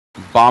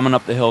Bombing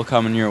up the hill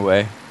coming your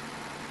way.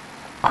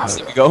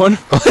 See me going?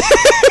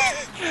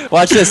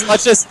 Watch this,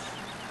 watch this.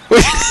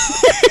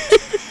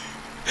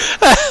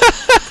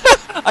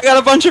 I got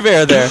a bunch of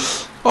air there.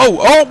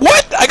 Oh,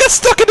 what? I got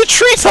stuck in a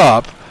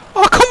treetop.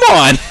 Oh, come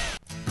on.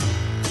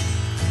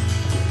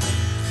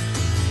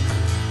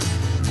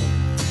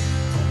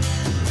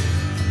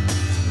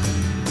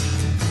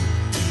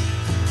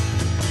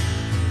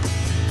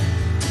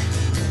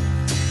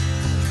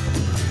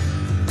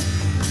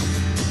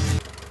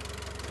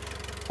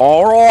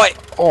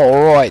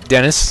 Alright,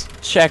 Dennis.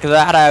 Check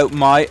that out,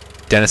 mate.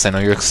 Dennis, I know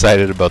you're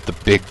excited about the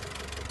big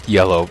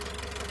yellow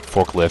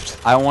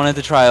forklift. I wanted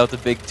to try out the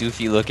big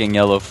doofy looking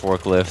yellow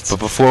forklift. But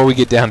before we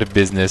get down to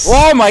business...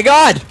 Oh my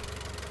god!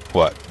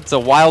 What? It's a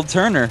wild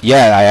turner.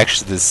 Yeah,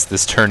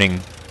 this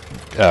turning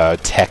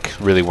tech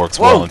really works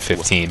well in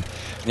 15.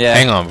 Yeah.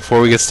 Hang on,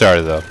 before we get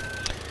started though.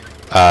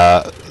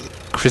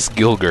 Chris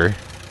Gilger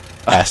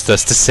asked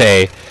us to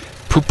say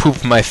poop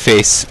poop my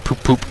face, poop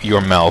poop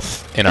your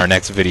mouth in our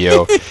next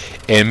video,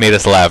 and it made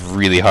us laugh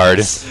really hard.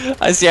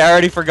 I see, I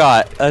already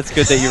forgot. That's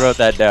good that you wrote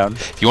that down.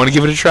 You want to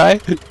give it a try?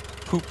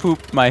 Poop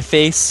poop my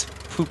face,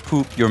 poop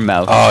poop your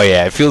mouth. Oh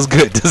yeah, it feels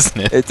good,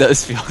 doesn't it? It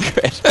does feel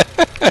good.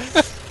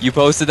 You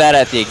posted that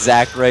at the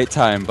exact right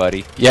time,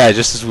 buddy. Yeah,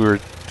 just as we were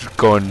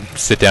going to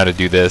sit down to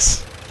do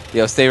this.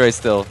 Yo, stay right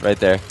still, right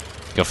there.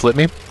 You gonna flip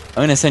me? I'm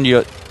gonna send you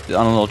on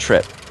a little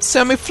trip.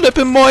 Send me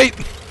flipping, mate!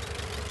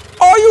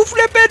 Are you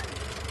flipping?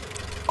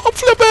 I'm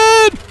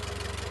flipping!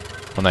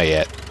 Well, not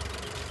yet.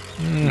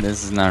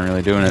 This is not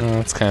really doing it.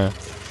 It's kind of...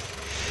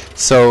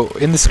 So,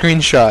 in the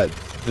screenshot,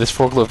 this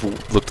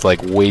forklift looked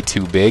like way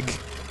too big,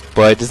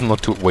 but it doesn't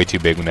look way too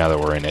big now that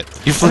we're in it.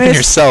 You're flipping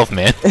yourself,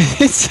 man.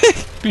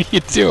 What are you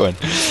doing?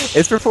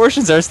 Its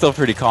proportions are still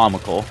pretty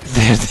comical.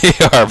 They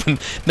are, but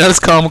not as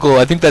comical.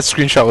 I think that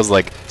screenshot was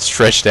like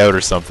stretched out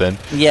or something.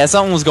 Yeah,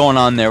 something was going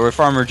on there where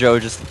Farmer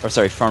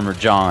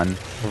John,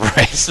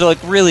 right? So like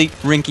really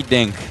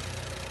rinky-dink.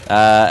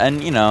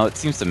 And you know, it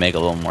seems to make a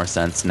little more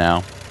sense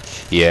now.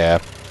 Yeah.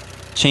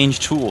 Change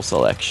tool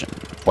selection.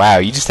 Wow,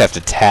 you just have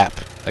to tap.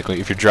 Like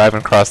if you're driving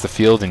across the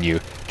field and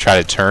you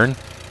try to turn,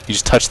 you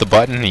just touch the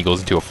button and he goes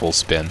into a full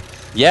spin.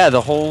 Yeah,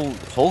 the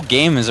whole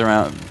game is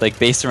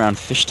based around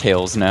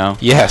fishtails now.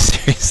 Yeah,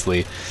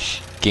 seriously.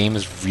 Game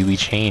has really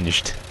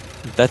changed.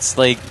 That's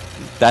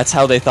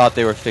how they thought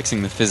they were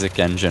fixing the physics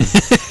engine.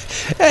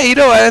 Hey, you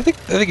know, I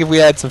think if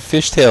we add some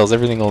fishtails,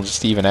 everything will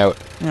just even out.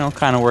 You know,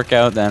 kind of work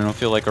out then. It'll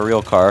feel like a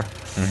real car.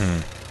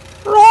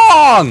 Mm-hmm.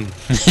 Wrong!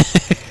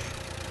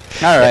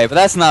 Alright, but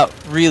that's not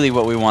really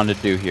what we wanted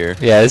to do here.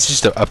 Yeah, it's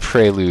just a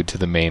prelude to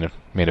the main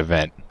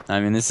event. I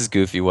mean, this is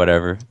goofy,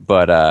 whatever.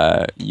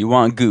 But, you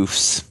want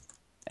goofs.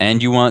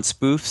 And you want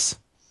spoofs?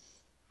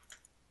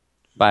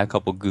 Buy a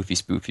couple goofy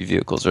spoofy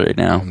vehicles right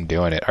now. I'm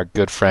doing it. Our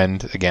good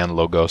friend, again,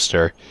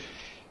 Logoster.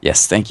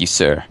 Yes, thank you,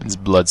 sir. His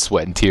blood,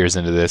 sweat, and tears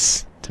into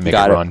this to make it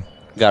run.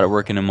 Got it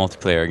working in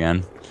multiplayer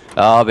again.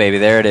 Oh, baby,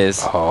 there it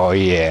is. Oh,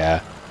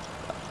 yeah.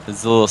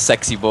 There's a little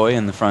sexy boy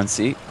in the front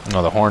seat.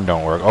 No, the horn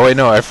don't work. Oh, wait,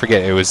 no, I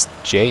forget. It was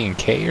J and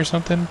K or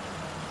something?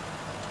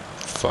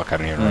 Fuck, I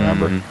don't even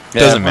remember.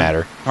 Doesn't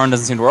matter. Horn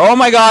doesn't seem to work. Oh,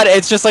 my God,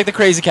 it's just like the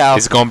crazy cow.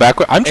 Is it going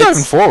backward? I'm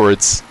driving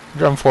forwards. I'm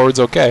driving forwards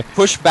okay.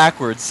 Push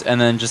backwards and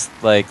then just,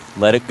 like,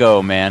 let it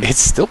go, man. It's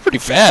still pretty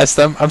fast.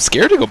 I'm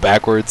scared to go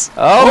backwards.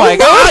 Oh my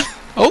God!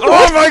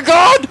 Oh my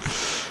God!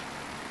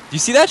 Do you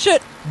see that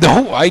shit?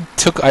 No, I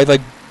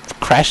like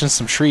crashed in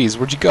some trees.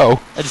 Where'd you go?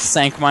 I just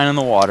sank mine in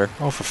the water.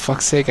 Oh, for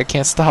fuck's sake, I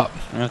can't stop.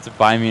 You have to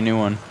buy me a new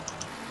one.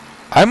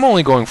 I'm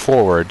only going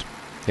forward.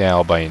 Yeah,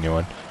 I'll buy you a new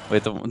one.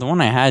 Wait, the one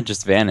I had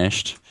just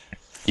vanished.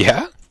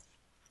 Yeah?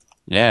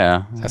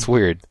 Yeah. That's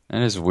weird.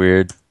 That is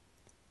weird.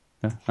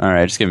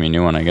 Alright, just give me a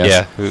new one, I guess.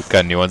 Yeah, we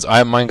got new ones.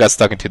 Mine got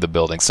stuck into the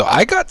building, so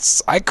I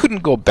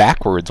couldn't go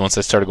backwards once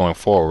I started going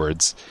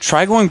forwards.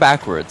 Try going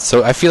backwards.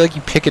 So I feel like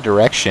you pick a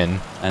direction.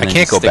 And I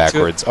can't go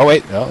backwards. Oh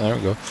wait, no, there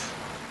we go.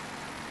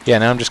 Yeah,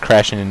 now I'm just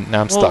crashing and now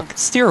I'm stuck.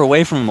 Steer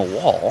away from the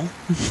wall.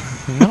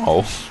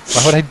 No,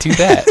 why would I do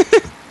that?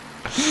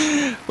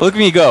 Look at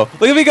me go!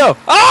 Look at me go!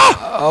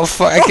 Ah! Oh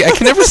fuck! I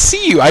can never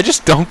see you. I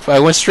just don't. I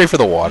went straight for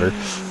the water.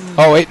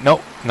 Oh wait,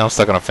 no. Now I'm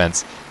stuck on a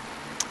fence.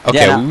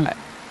 Okay. Yeah,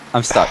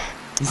 I'm stuck.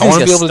 I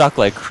want to be able to stuck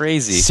like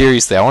crazy.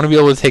 Seriously, I want to be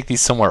able to take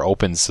these somewhere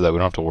open so that we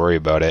don't have to worry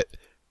about it.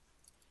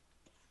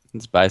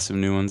 Let's buy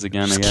some new ones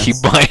again. Just I guess.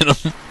 keep buying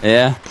them.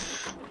 Yeah.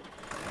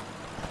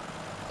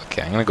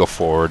 Okay, I'm gonna go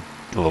forward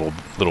a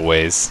little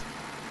ways.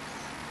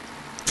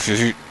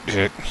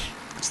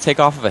 Just take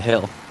off of a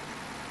hill.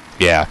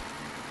 Yeah,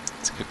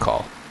 it's a good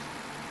call.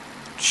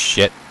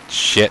 Shit.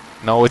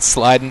 No, it's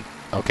sliding.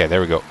 Okay,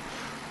 there we go.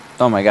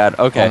 Oh my God.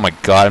 Okay. Oh my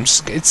God,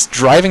 it's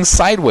driving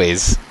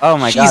sideways. Oh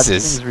my God, Jesus.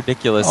 this is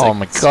ridiculous. Oh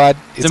my God,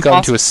 it's gone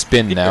into a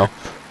spin now.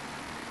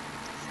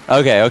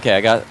 Okay,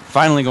 I got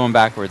finally going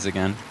backwards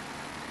again.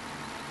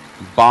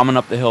 Bombing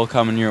up the hill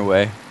coming your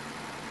way.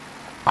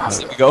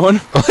 See me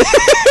going?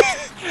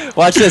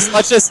 Watch this.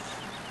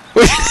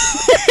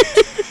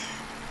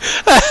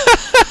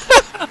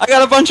 I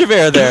got a bunch of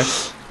air there.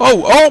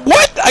 Oh,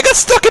 what? I got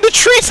stuck in a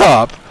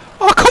treetop.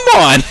 Oh, come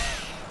on.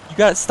 You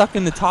got stuck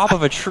in the top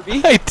of a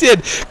tree? I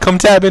did. Come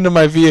tap into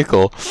my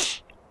vehicle.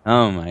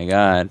 Oh my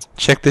god.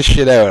 Check this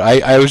shit out.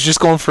 I was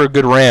just going for a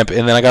good ramp,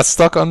 and then I got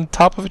stuck on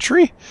top of a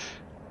tree.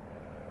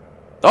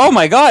 Oh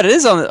my god, it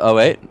is on the... Oh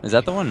wait, is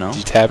that the one? No. Did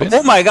you tap it?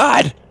 Oh my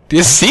god! Do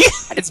you see?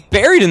 It's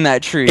buried in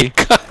that tree. It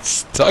got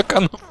stuck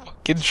on the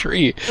fucking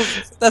tree.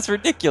 That's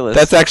ridiculous.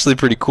 That's actually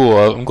pretty cool.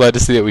 I'm glad to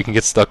see that we can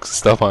get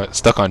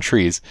stuck on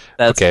trees.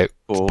 That's okay,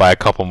 cool. let's buy a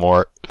couple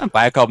more. I'll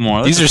buy a couple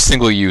more. These are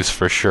single use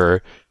for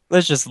sure.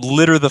 Let's just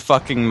litter the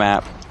fucking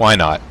map. Why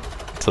not?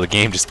 Until the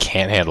game just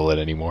can't handle it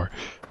anymore.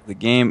 The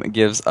game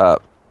gives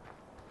up.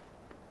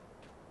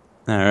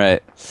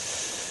 Alright.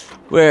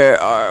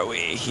 Where are we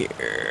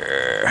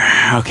here?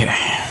 Okay.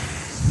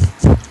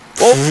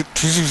 Oh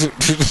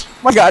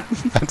my god.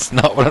 That's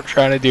not what I'm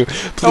trying to do.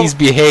 Please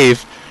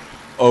behave.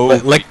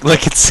 Oh.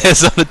 Like it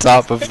says on the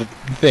top of the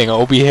thing.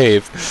 Oh,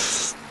 behave.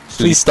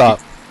 Please stop.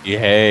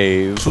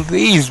 Behave.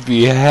 Please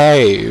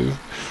behave.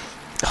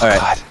 Oh, Alright.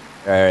 God.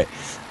 Alright.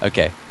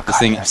 Okay. This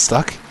thing I'm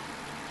stuck.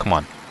 Come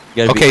on.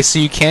 you gotta Okay, so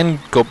you can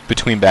go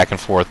between back and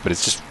forth, but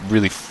it's just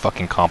really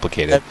fucking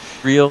complicated.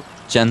 be real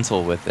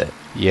gentle with it.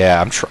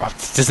 Yeah,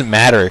 it doesn't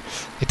matter.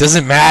 It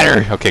doesn't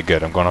matter. Okay,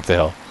 good. I'm going up the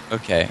hill.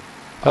 Okay.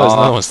 Oh, there's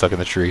another one stuck in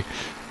the tree.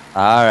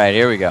 Alright,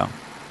 here we go.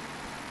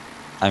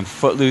 I'm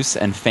footloose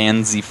and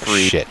fancy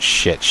free.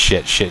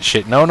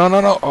 Shit. No.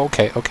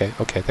 Okay.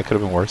 That could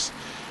have been worse.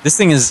 This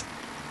thing is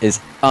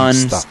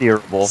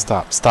unsteerable.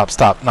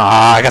 Stop. Nah,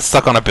 I got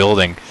stuck on a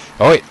building.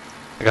 Oh, wait.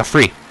 I got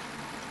free.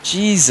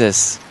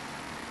 Jesus.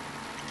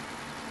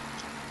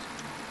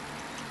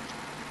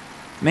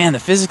 Man, the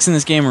physics in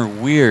this game are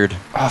weird.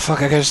 Oh,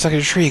 fuck. I got stuck in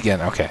a tree again.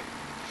 Okay.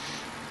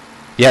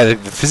 Yeah, the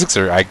physics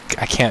are... I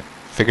can't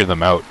figure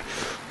them out.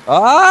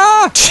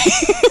 Ah!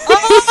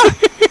 Ah!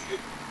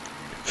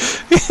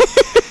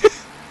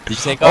 Did you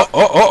take off?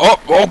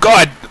 Oh,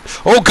 God.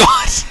 Oh,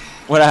 God.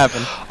 What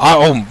happened?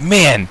 Oh,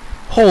 man.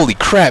 Holy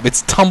crap.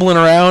 It's tumbling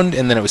around,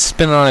 and then it was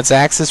spinning on its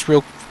axis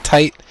real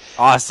tight.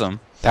 Awesome.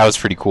 That was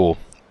pretty cool.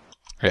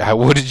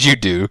 What did you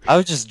do? I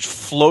was just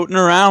floating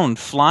around,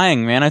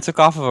 flying, man. I took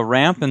off of a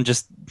ramp and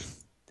just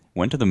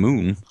went to the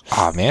moon.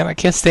 Aw, man. I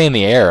can't stay in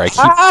the air. I keep...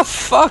 Ah,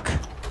 fuck.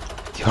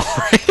 You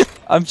alright?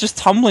 I'm just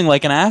tumbling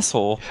like an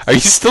asshole. Are you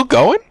still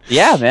going?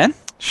 Yeah, man.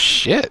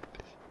 Shit.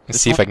 Let's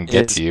see if I can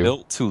get to you.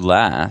 Built to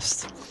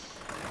last.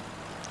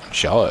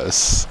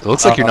 Jealous. It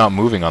looks like you're not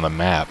moving on the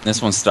map.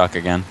 This one's stuck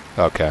again.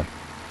 Okay.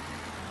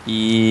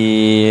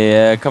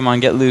 Yeah, come on,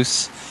 get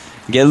loose.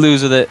 Get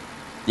loose with it.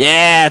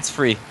 Yeah, it's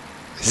free.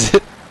 Is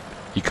it?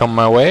 You come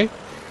my way?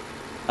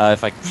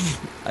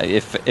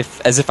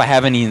 If as if I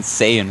have any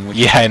say in which.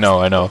 Yeah, I know.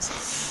 Let's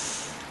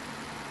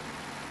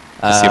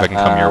see if I can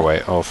come your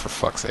way. Oh, for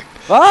fuck's sake.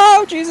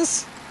 Oh,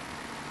 Jesus.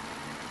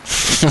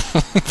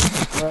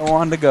 Where I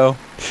wanted to go.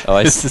 Oh,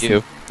 I see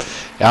you.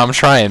 Yeah, I'm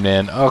trying,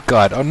 man. Oh,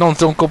 God. Oh, no,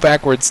 don't go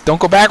backwards. Don't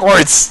go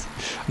backwards.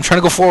 I'm trying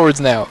to go forwards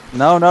now.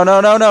 No.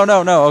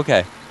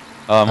 Okay.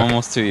 Oh, I'm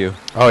almost to you.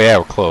 Oh, yeah,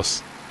 we're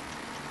close.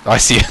 Oh, I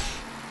see you.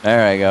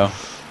 There I go.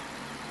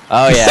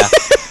 Oh, yeah.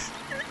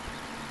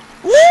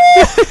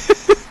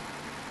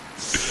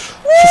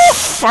 For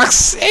fuck's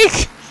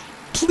sake.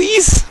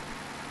 Please.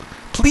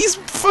 Please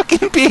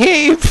fucking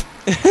behave.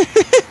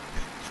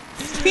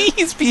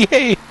 Please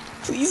behave.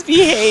 Please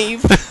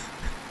behave.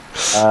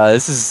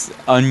 This is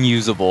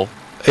unusable.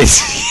 Yeah,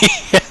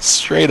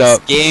 straight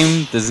up. This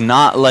game does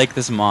not like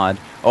this mod.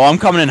 Oh, I'm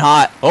coming in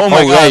hot. Oh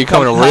my god. Yeah, you're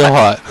coming in real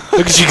hot.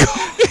 Look at you go.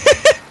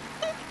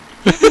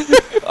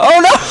 Oh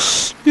no!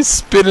 You're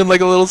spinning like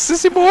a little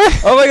sissy boy.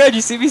 Oh my god,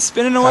 you see me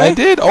spinning away? I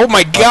did. Oh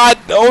my god.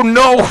 Oh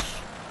no.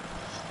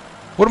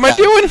 What am I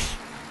doing?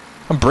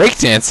 I'm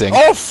breakdancing.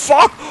 Oh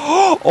fuck!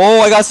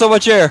 Oh, I got so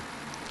much air.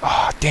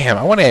 Oh damn,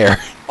 I want air.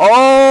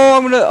 Oh,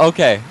 I'm gonna.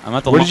 Okay, I'm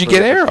at the. Where did you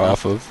get air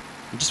off of?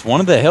 Just one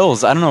of the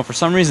hills. I don't know. For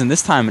some reason,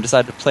 this time I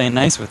decided to play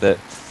nice with it.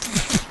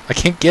 I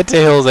can't get to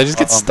hills. I just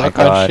get stuck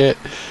on shit.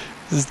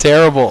 This is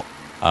terrible.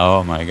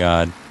 Oh my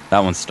god, that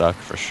one's stuck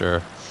for sure.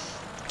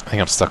 I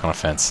think I'm stuck on a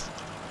fence.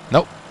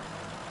 Nope.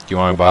 Do you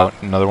want me to buy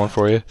another one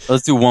for you?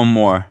 Let's do one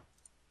more.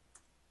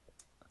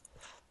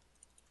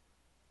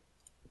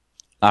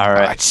 All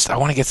right. I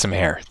want to get some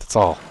air. That's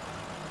all.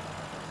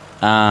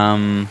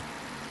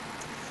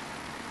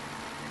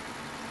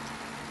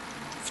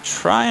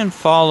 Try and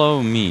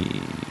follow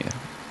me.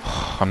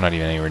 I'm not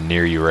even anywhere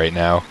near you right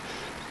now.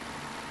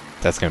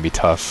 That's gonna be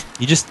tough.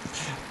 You just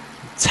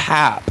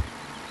tap.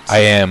 I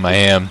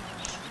am.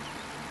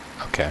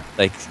 Okay.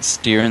 Like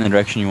steer in the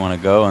direction you want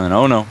to go, and then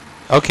oh no.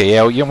 Okay,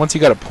 yeah. Once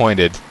you got it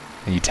pointed,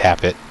 and you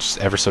tap it just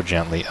ever so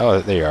gently. Oh,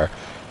 there you are.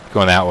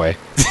 Going that way.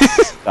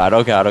 God.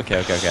 Okay.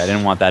 I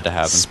didn't want that to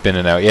happen.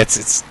 Spinning out. Yeah,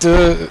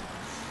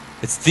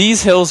 it's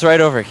these hills right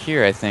over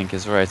here. I think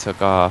is where I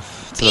took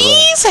off.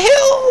 These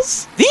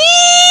hills.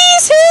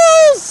 These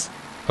hills.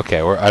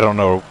 Okay, I don't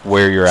know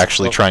where you're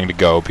actually trying to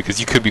go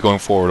because you could be going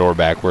forward or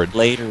backward.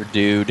 Later,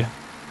 dude.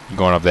 You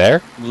going up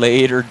there?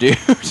 Later, dude.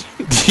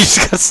 You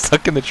just got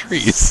stuck in the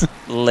trees.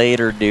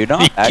 Later, dude.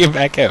 No, Get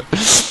back out.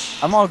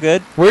 I'm all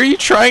good. Where are you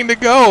trying to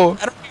go?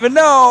 I don't even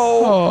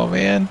know. Oh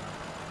man.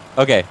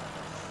 Okay.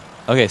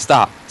 Okay,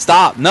 stop.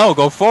 Stop. No,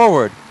 go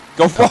forward.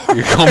 Go forward.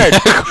 You're going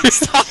backwards.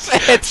 Stop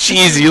it.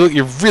 Jeez,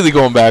 you're really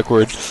going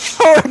backwards.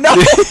 Forward, no.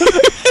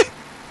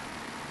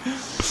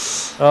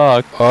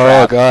 Oh, Oh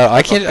crap. god,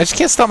 I just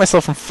can't stop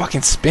myself from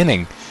fucking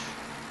spinning.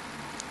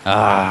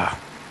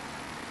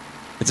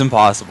 It's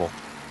impossible.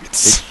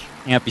 It's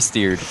It can't be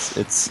steered.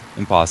 It's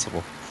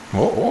impossible.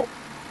 whoa, whoa.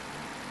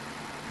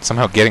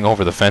 Somehow getting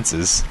over the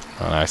fences.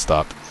 Oh, no, I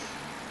stopped.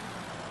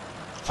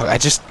 Fuck, I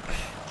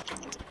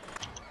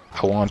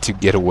want to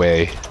get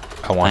away.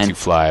 I want to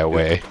fly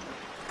away.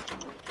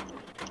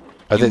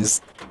 Oh,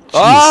 this,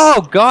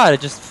 Oh god,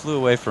 it just flew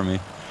away from me.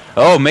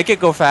 Oh, make it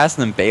go fast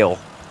and then bail.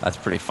 That's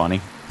pretty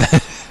funny.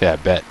 yeah, I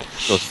bet.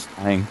 Goes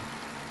flying,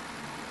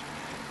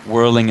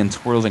 whirling and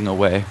twirling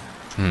away.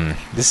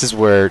 This is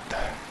where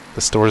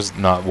the store's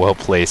not well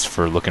placed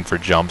for looking for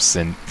jumps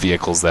in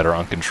vehicles that are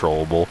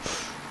uncontrollable.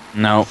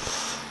 No.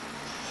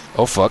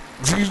 Oh fuck.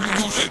 Did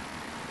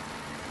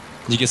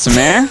you get some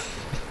air?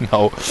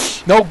 No.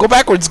 No, go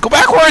backwards! Go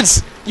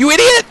backwards! You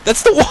idiot!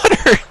 That's the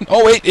water!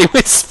 Oh wait, it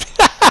went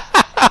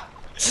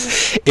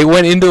it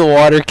went into the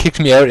water, kicked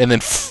me out, and then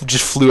just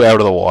flew out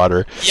of the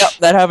water. Yep,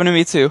 that happened to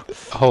me too.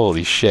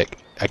 Holy shit.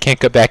 I can't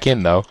get back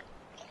in though.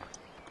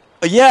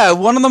 Yeah,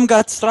 one of them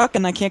got stuck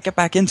and I can't get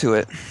back into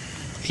it.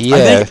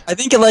 Yeah. I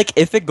think it, like,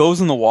 if it goes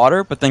in the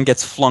water but then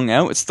gets flung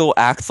out, it still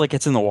acts like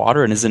it's in the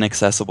water and is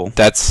inaccessible.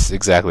 That's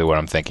exactly what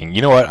I'm thinking.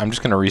 You know what? I'm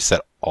just gonna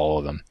reset all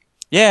of them.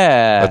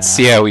 Yeah. Let's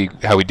see how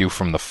we do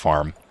from the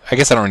farm. I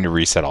guess I don't need to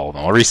reset all of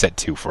them. I'll reset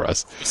 2 for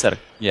us. Set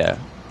a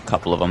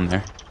couple of them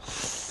there.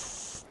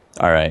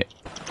 All right.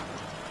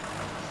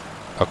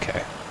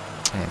 Okay.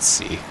 Let's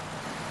see.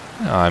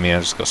 Oh, I mean,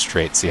 I'll just go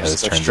straight. See how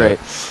this turns straight.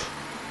 out.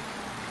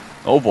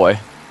 Oh boy.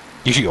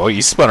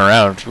 You spun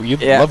around. You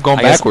Yeah, love going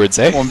I guess backwards,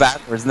 I'm eh? going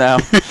backwards now.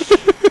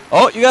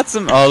 Oh, you got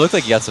some. Oh, it looked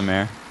like you got some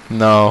air.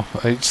 No,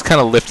 I just kind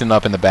of lifting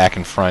up in the back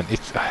and front.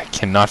 I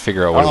cannot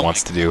figure out what it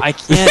wants to do. I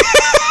can't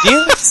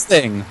steer this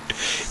thing.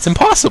 It's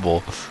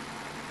impossible.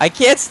 I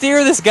can't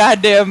steer this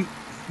goddamn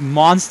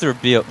monster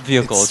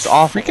vehicle. It's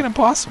awful. Freaking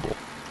impossible.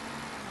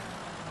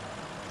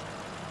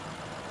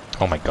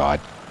 Oh my god.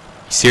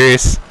 You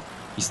serious?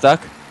 You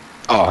stuck?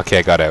 Oh, okay,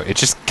 I got out. It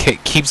just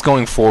keeps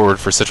going forward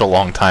for such a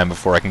long time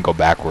before I can go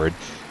backward.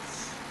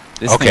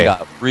 This thing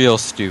got real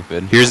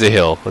stupid. Here's a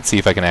hill. Let's see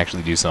if I can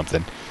actually do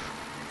something.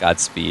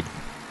 Godspeed.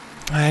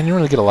 I didn't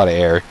really get a lot of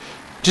air. It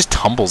just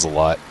tumbles a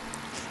lot.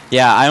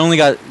 Yeah, I only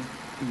got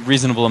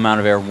reasonable amount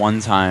of air one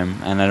time,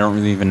 and I don't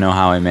really even know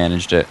how I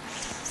managed it.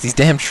 These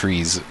damn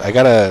trees. I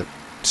gotta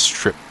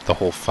strip the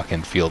whole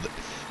fucking field.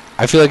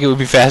 I feel like it would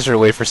be faster to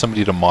wait for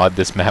somebody to mod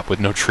this map with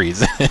no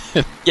trees.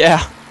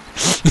 Yeah.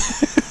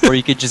 Or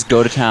you could just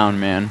go to town,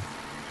 man.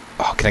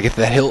 Oh, can I get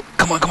to that hill?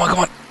 Come on, come on, come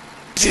on.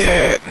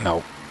 Yeah,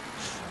 no.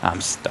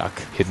 I'm stuck.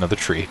 Hit another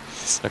tree.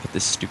 Stuck at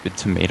this stupid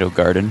tomato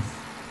garden.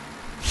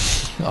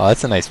 Oh,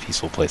 that's a nice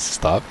peaceful place to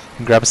stop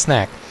and grab a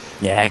snack.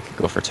 Yeah, I could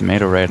go for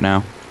tomato right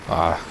now.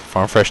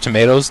 Farm fresh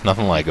tomatoes,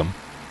 nothing like them.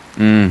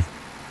 Mmm.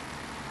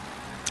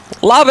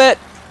 Love it!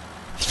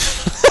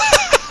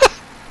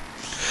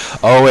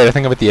 Oh, wait, I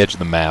think I'm at the edge of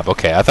the map.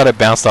 Okay, I thought it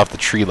bounced off the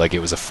tree like it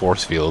was a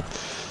force field.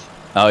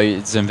 Oh,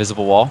 it's an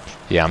invisible wall?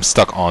 Yeah, I'm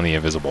stuck on the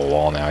invisible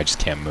wall now. I just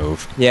can't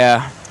move.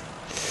 Yeah.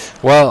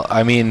 Well,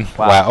 I mean,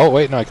 Wow. Oh,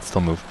 wait, no, I can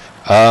still move.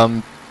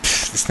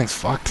 This thing's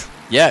fucked.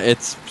 Yeah,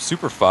 it's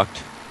super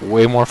fucked.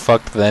 Way more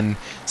fucked than...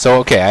 So,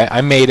 okay, I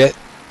made it.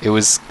 It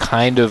was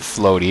kind of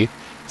floaty.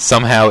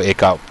 Somehow it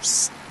got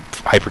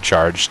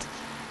hypercharged.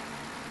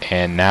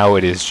 And now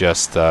it is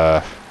just,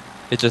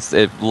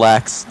 It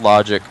lacks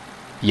logic.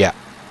 Yeah.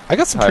 I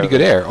got some pretty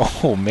good air.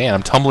 Oh, man,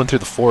 I'm tumbling through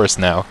the forest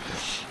now.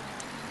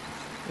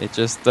 It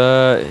just,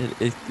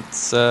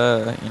 it's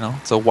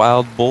a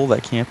wild bull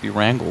that can't be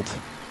wrangled.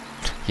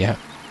 Yeah.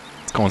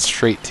 It's going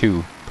straight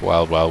to the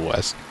Wild Wild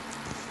West.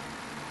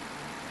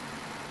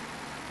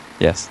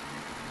 Yes.